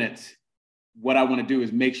few minutes, what I want to do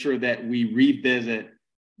is make sure that we revisit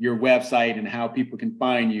your website and how people can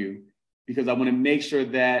find you, because I want to make sure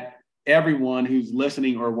that everyone who's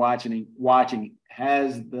listening or watching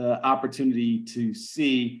has the opportunity to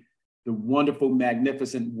see the wonderful,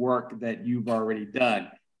 magnificent work that you've already done.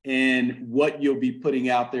 and what you'll be putting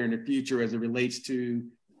out there in the future as it relates to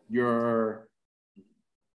your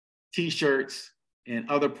t-shirts and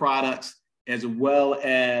other products, as well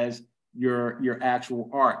as your actual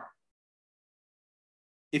art.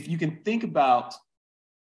 If you can think about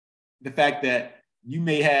the fact that you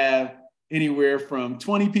may have anywhere from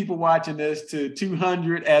 20 people watching this to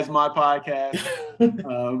 200 as my podcast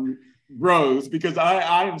grows, because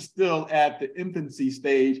I am still at the infancy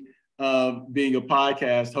stage of being a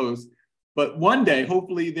podcast host. But one day,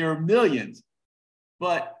 hopefully there are millions.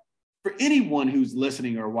 But for anyone who's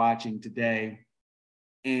listening or watching today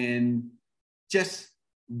and just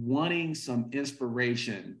wanting some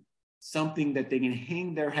inspiration, something that they can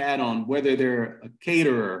hang their hat on, whether they're a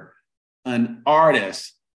caterer, an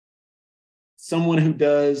artist, someone who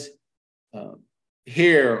does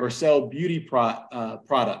hair or sell beauty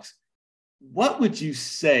products, what would you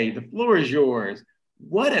say? The floor is yours.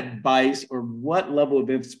 What advice or what level of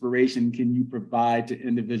inspiration can you provide to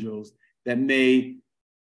individuals that may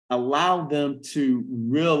allow them to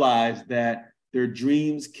realize that their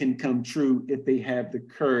dreams can come true if they have the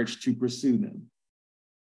courage to pursue them?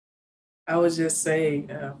 I would just say,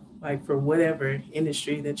 like for whatever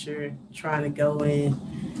industry that you're trying to go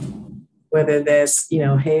in, whether that's,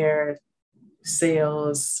 hair,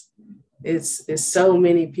 sales, it's so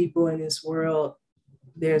many people in this world.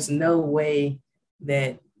 There's no way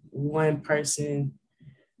that one person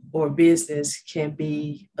or business can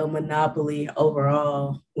be a monopoly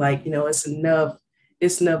overall. Like, it's enough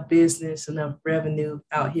business, enough revenue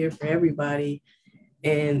out here for everybody.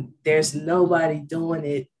 And there's nobody doing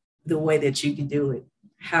it the way that you can do it,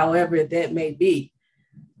 however that may be.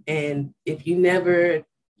 And if you never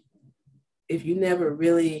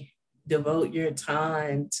really devote your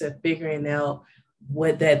time to figuring out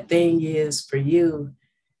what that thing is for you,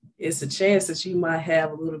 it's a chance that you might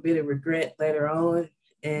have a little bit of regret later on.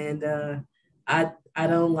 And I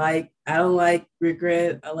don't like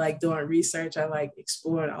regret. I like doing research. I like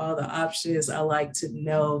exploring all the options. I like to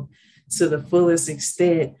know to the fullest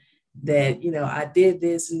extent that, I did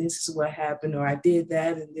this and this is what happened, or I did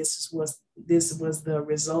that and this was the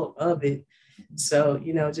result of it. So,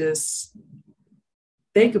 just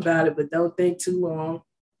think about it, but don't think too long.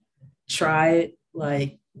 Try it.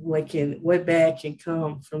 Like, what bad can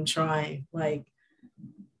come from trying? Like,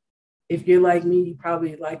 if you're like me, you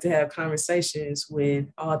probably like to have conversations with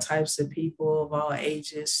all types of people of all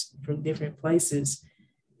ages from different places.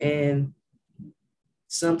 And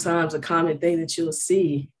sometimes a common thing that you'll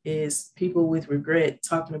see is people with regret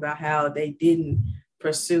talking about how they didn't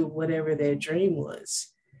pursue whatever their dream was.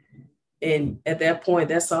 And at that point,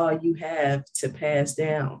 that's all you have to pass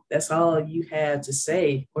down. That's all you have to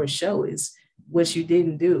say or show is what you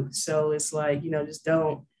didn't do. So it's like, just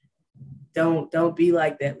don't be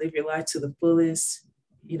like that. Live your life to the fullest.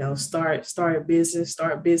 Start a business,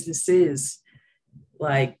 start businesses.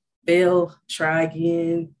 Like, fail, try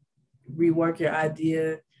again, rework your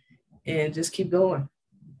idea, and just keep going.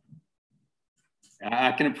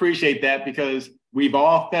 I can appreciate that, because we've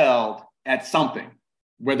all failed at something,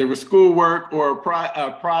 whether it was schoolwork or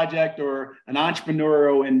a project or an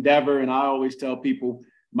entrepreneurial endeavor. And I always tell people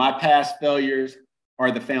my past failures are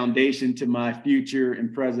the foundation to my future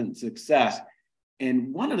and present success.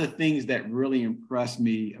 And one of the things that really impressed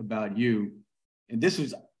me about you, and this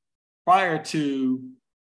was prior to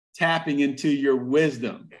tapping into your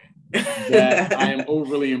wisdom that I am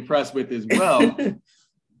overly impressed with as well,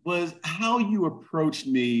 was how you approached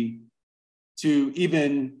me to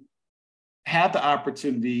even have the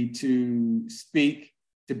opportunity to speak,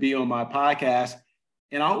 to be on my podcast.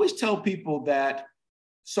 And I always tell people that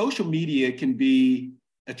social media can be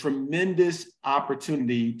a tremendous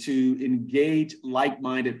opportunity to engage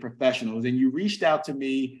like-minded professionals. And you reached out to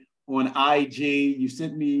me on IG, you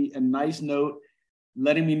sent me a nice note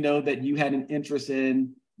letting me know that you had an interest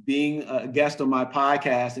in being a guest on my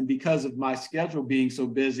podcast. And because of my schedule being so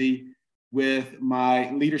busy with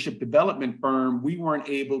my leadership development firm, we weren't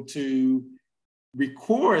able to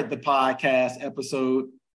record the podcast episode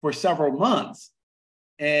for several months.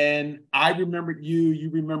 And I remembered you,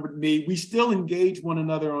 you remembered me. We still engage one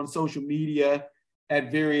another on social media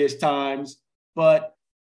at various times, but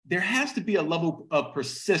there has to be a level of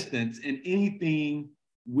persistence in anything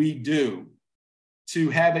we do to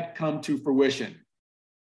have it come to fruition.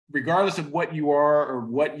 Regardless of what you are or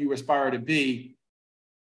what you aspire to be,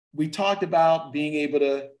 we talked about being able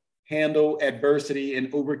to handle adversity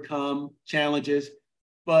and overcome challenges,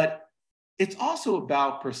 but it's also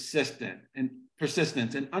about persistence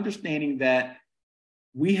and understanding that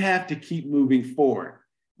we have to keep moving forward.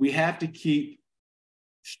 We have to keep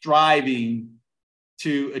striving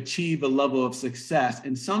to achieve a level of success.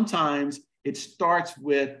 And sometimes it starts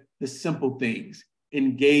with the simple things: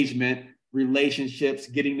 engagement, relationships,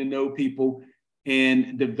 getting to know people,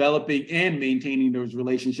 and developing and maintaining those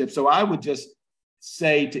relationships. So I would just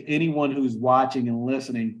say to anyone who's watching and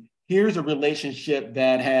listening, here's a relationship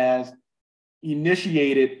that has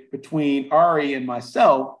initiated between Ari and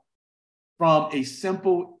myself from a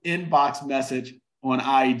simple inbox message on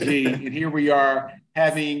IG. And here we are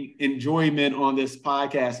having enjoyment on this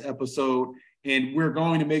podcast episode. And we're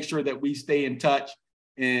going to make sure that we stay in touch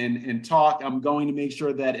and talk. I'm going to make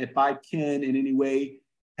sure that if I can in any way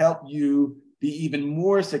help you be even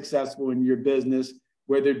more successful in your business,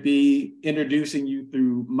 whether it be introducing you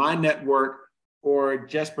through my network or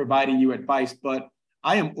just providing you advice. But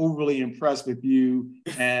I am overly impressed with you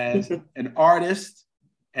as an artist,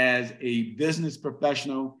 as a business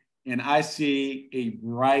professional, and I see a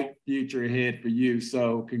bright future ahead for you.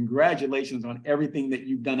 So congratulations on everything that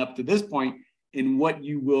you've done up to this point and what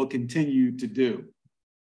you will continue to do.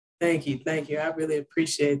 Thank you. Thank you. I really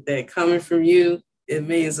appreciate that. Coming from you, it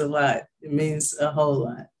means a lot. It means a whole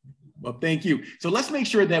lot. Well, thank you. So let's make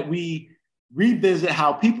sure that we revisit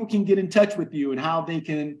how people can get in touch with you and how they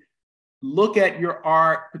can look at your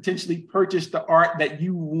art, potentially purchase the art that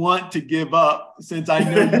you want to give up, since I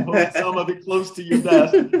know you hold some of it close to your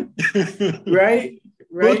vest. Right.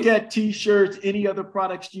 Look at t-shirts, any other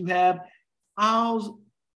products you have.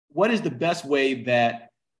 What is the best way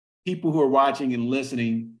that people who are watching and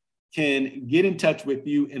listening can get in touch with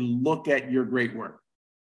you and look at your great work?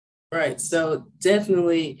 Right. So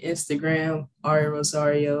definitely Instagram, Ari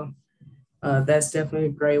Rozario. That's definitely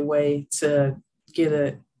a great way to get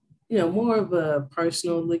a more of a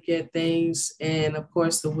personal look at things. And of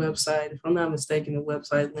course, the website, if I'm not mistaken, the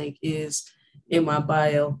website link is in my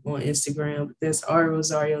bio on Instagram. That's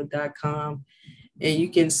arirozario.com. And you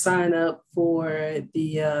can sign up for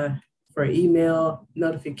for email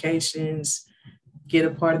notifications, get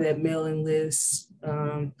a part of that mailing list.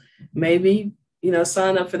 Maybe,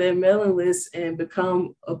 sign up for that mailing list and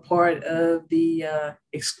become a part of the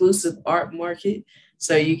exclusive art market.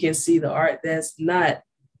 So you can see the art that's not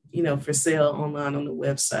for sale online on the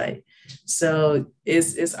website. So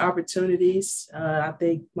it's opportunities. I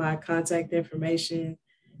think my contact information,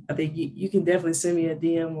 I think you can definitely send me a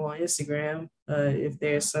DM on Instagram if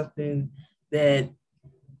there's something that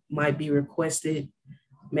might be requested,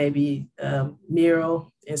 maybe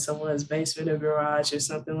mural in someone's basement or garage or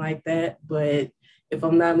something like that. But if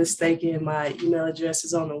I'm not mistaken, my email address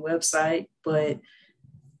is on the website. But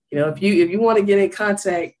if you want to get in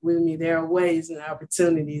contact with me, there are ways and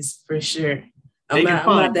opportunities for sure. I'm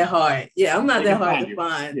not that hard. Yeah, I'm not that hard to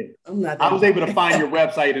find. Yeah. I was able to find your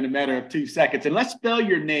website in a matter of 2 seconds. And let's spell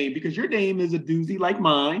your name, because your name is a doozy like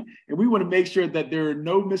mine. And we want to make sure that there are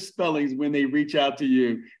no misspellings when they reach out to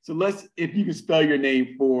you. So if you can spell your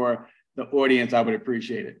name for the audience, I would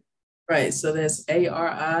appreciate it. Right. So that's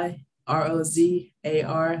ARIROZARIO,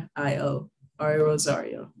 Ari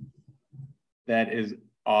Rozario. That is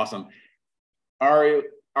awesome. Ari,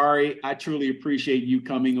 I truly appreciate you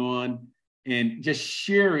coming on and just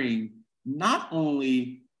sharing not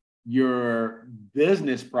only your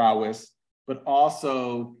business prowess, but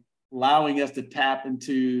also allowing us to tap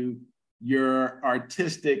into your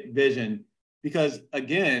artistic vision. Because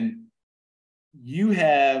again, you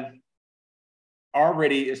have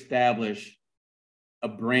already established a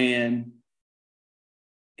brand,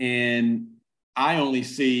 and I only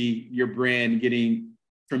see your brand getting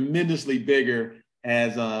tremendously bigger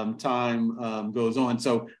as time goes on.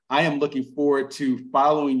 So I am looking forward to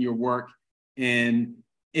following your work. And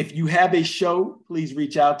if you have a show, please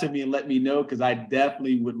reach out to me and let me know, because I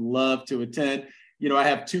definitely would love to attend. I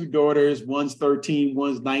have 2 daughters, one's 13,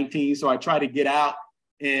 one's 19. So I try to get out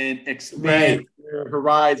and expand their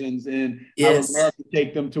horizons. And I would love to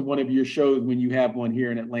take them to one of your shows when you have one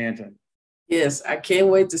here in Atlanta. Yes, I can't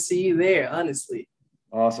wait to see you there, honestly.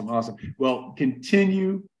 Awesome. Well,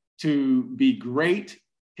 continue to be great.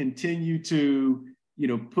 Continue to,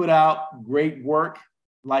 put out great work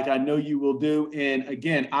like I know you will do. And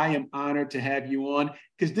again, I am honored to have you on,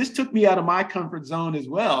 because this took me out of my comfort zone as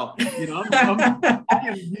well. I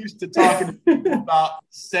am used to talking to people about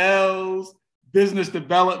sales, business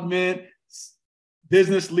development,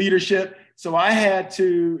 business leadership. So I had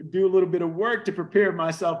to do a little bit of work to prepare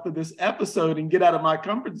myself for this episode and get out of my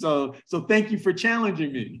comfort zone. So thank you for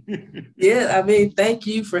challenging me. Yeah, thank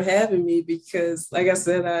you for having me, because like I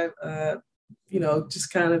said, I've,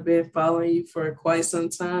 just kind of been following you for quite some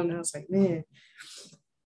time. And I was like, man,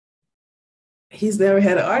 he's never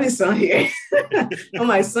had an artist on here. I'm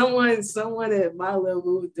like, someone at my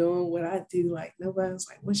level doing what I do. Like, nobody's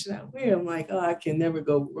like, what should I wear? I'm like, oh, I can never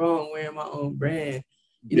go wrong wearing my own brand.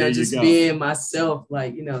 Just being myself.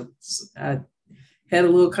 Like, I had a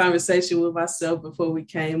little conversation with myself before we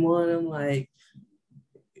came on. I'm like,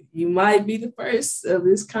 you might be the first of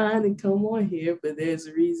this kind and come on here, but there's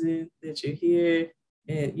a reason that you're here.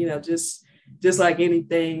 And, just like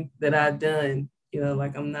anything that I've done,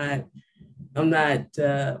 like I'm not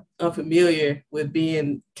unfamiliar with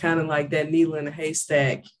being kind of like that needle in a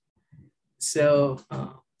haystack. So,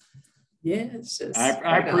 it's just,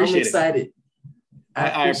 I appreciate I'm excited. It.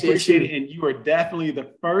 I appreciate it. And you are definitely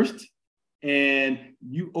the first. And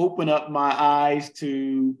you open up my eyes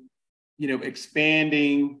to,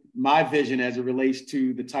 expanding my vision as it relates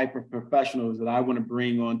to the type of professionals that I want to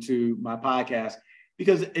bring onto my podcast.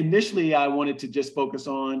 Because initially I wanted to just focus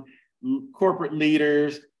on corporate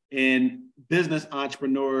leaders and business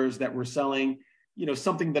entrepreneurs that were selling,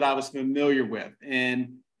 something that I was familiar with.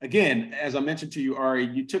 And again, as I mentioned to you, Ari,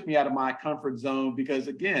 you took me out of my comfort zone because,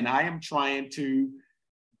 again, I am trying to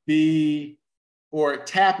be or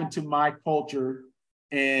tap into my culture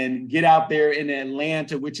and get out there in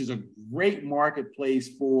Atlanta, which is a great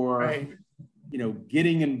marketplace for, right,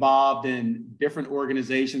 getting involved in different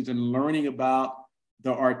organizations and learning about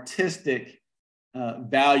the artistic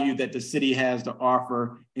value that the city has to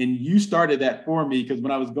offer. And you started that for me, because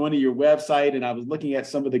when I was going to your website and I was looking at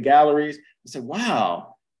some of the galleries, I said,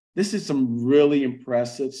 wow, this is some really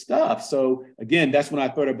impressive stuff. So again, that's when I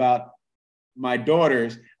thought about my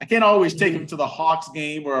daughters. I can't always take them to the Hawks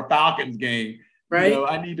game or a Falcons game. Right.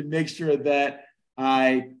 I need to make sure that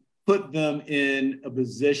I put them in a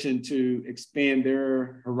position to expand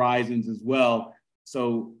their horizons as well.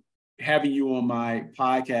 So having you on my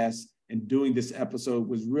podcast and doing this episode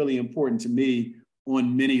was really important to me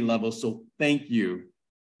on many levels. So thank you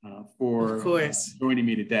for joining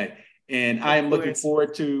me today. And I am looking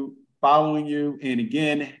forward to following you. And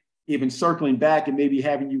again, even circling back and maybe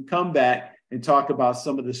having you come back and talk about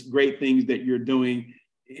some of the great things that you're doing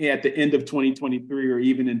at the end of 2023 or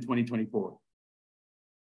even in 2024.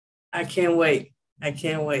 I can't wait.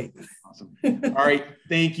 Awesome. All right.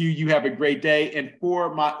 Thank you. You have a great day. And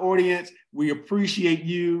for my audience, we appreciate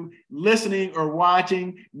you listening or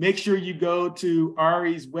watching. Make sure you go to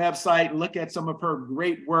Ari's website, look at some of her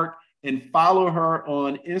great work, and follow her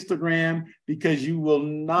on Instagram, because you will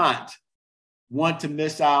not want to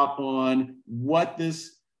miss out on what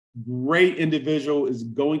this great individual is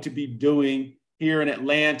going to be doing here in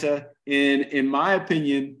Atlanta, in my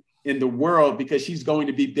opinion, in the world, because she's going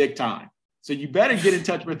to be big time. So you better get in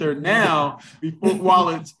touch with her now while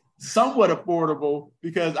it's somewhat affordable,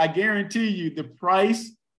 because I guarantee you the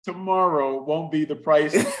price tomorrow won't be the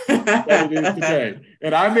price that it is today.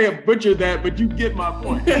 And I may have butchered that, but you get my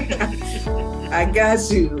point. I got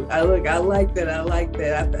you. I like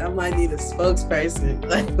that. I might need a spokesperson.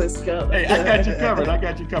 Let's go. Hey, I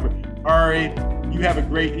got you covered. Ari, you have a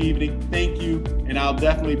great evening. Thank you. And I'll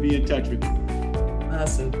definitely be in touch with you.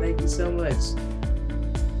 Awesome. Thank you so much.